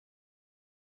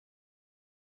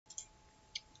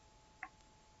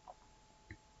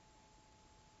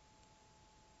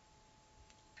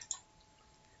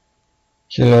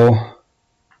Hello,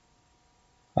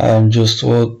 I am just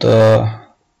wrote the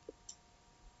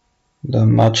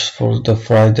match for the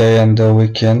Friday and the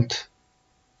weekend,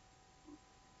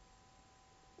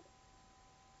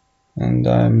 and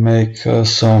I make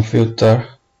some filter.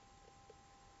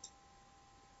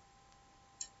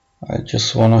 I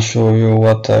just wanna show you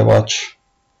what I watch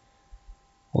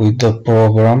with the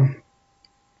program.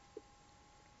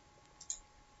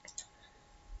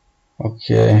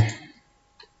 Okay.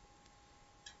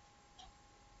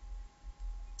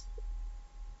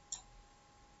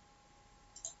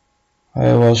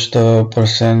 I watch the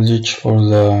percentage for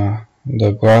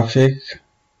the graphic.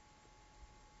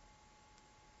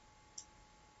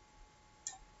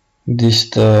 This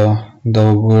the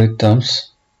algorithms.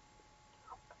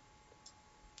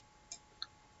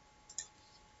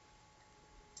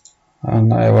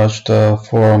 And I watch the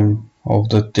form of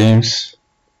the teams.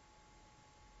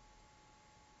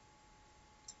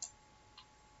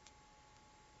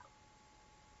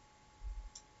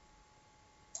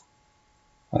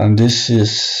 And this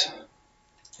is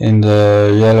in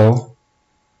the yellow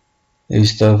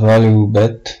is the value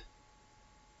bet.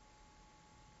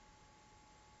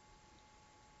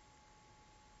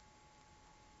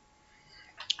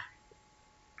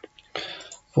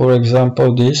 For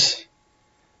example, this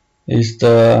is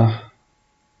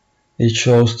it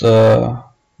shows the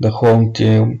home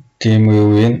team will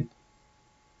win,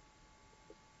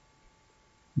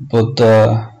 but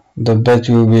the bet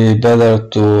will be better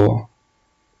to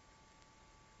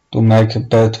make a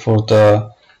bet for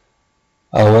the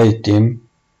away team,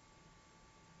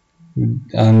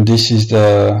 and this is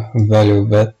the value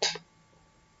bet.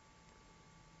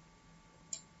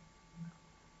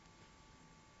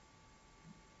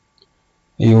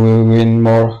 You will win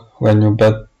more when you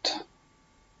bet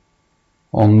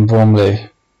on Bromley.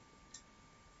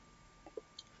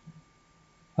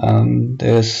 And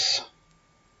there's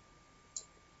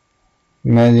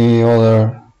many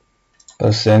other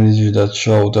percentages that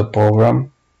show the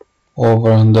program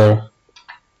over under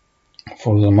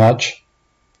for the match.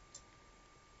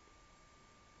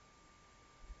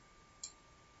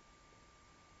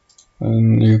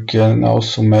 And you can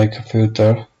also make a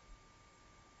filter.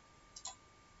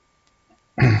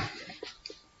 You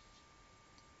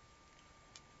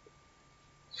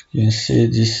can see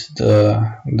this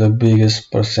the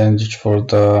biggest percentage for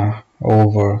the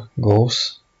over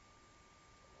goals.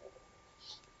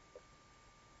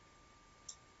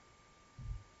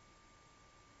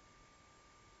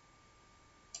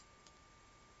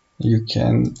 You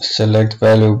can select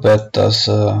value bet as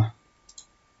a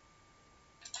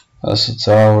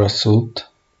draw result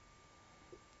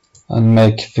and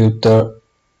make filter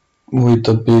with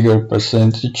a bigger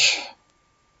percentage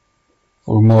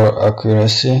for more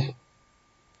accuracy.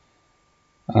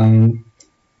 And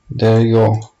there you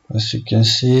go. As you can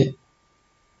see,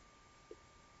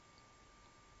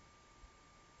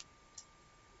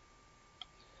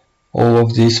 all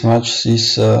of these matches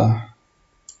is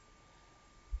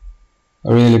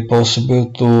really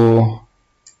possible to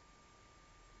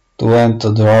end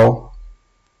a draw.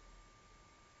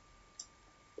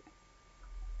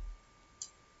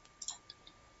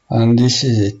 And this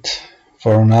is it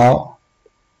for now.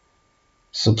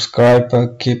 Subscribe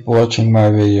and keep watching my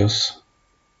videos,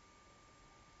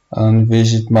 and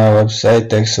visit my website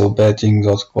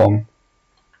excelbetting.com.